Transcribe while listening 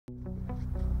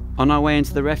On our way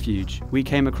into the refuge, we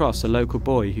came across a local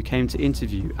boy who came to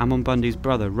interview Ammon Bundy's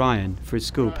brother Ryan for his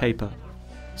school paper,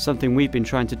 something we've been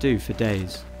trying to do for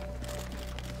days.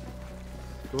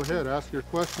 Go ahead, ask your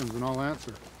questions and I'll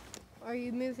answer. Are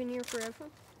you moving here forever?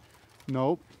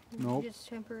 Nope. Just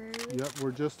temporarily? Yep,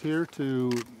 we're just here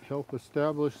to help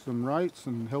establish some rights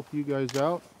and help you guys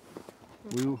out.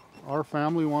 Our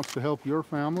family wants to help your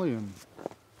family, and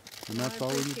that's all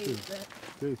we need to do.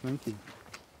 Okay, thank you.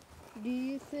 Do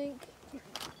you think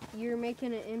you're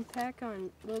making an impact on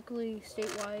locally,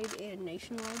 statewide, and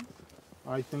nationwide?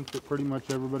 I think that pretty much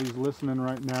everybody's listening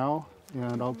right now,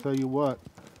 and I'll tell you what,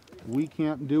 we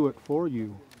can't do it for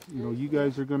you. You know, you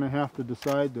guys are going to have to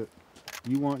decide that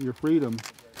you want your freedom.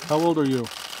 How old are you?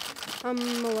 I'm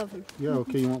 11. Yeah,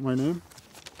 okay, you want my name?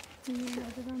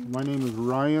 My name is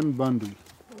Ryan Bundy.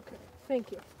 Okay,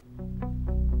 thank you.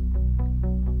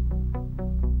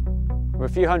 We're a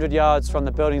few hundred yards from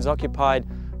the buildings occupied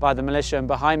by the militia, and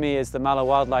behind me is the Malheur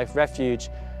Wildlife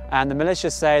Refuge. And the militia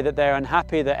say that they're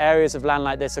unhappy that areas of land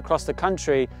like this across the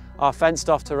country are fenced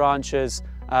off to ranchers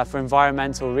for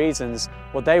environmental reasons.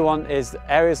 What they want is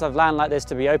areas of land like this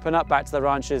to be opened up back to the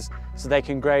ranchers so they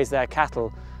can graze their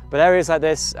cattle. But areas like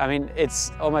this, I mean,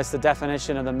 it's almost the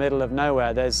definition of the middle of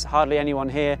nowhere. There's hardly anyone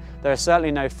here. There are certainly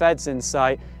no feds in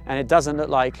sight, and it doesn't look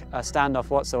like a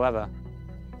standoff whatsoever.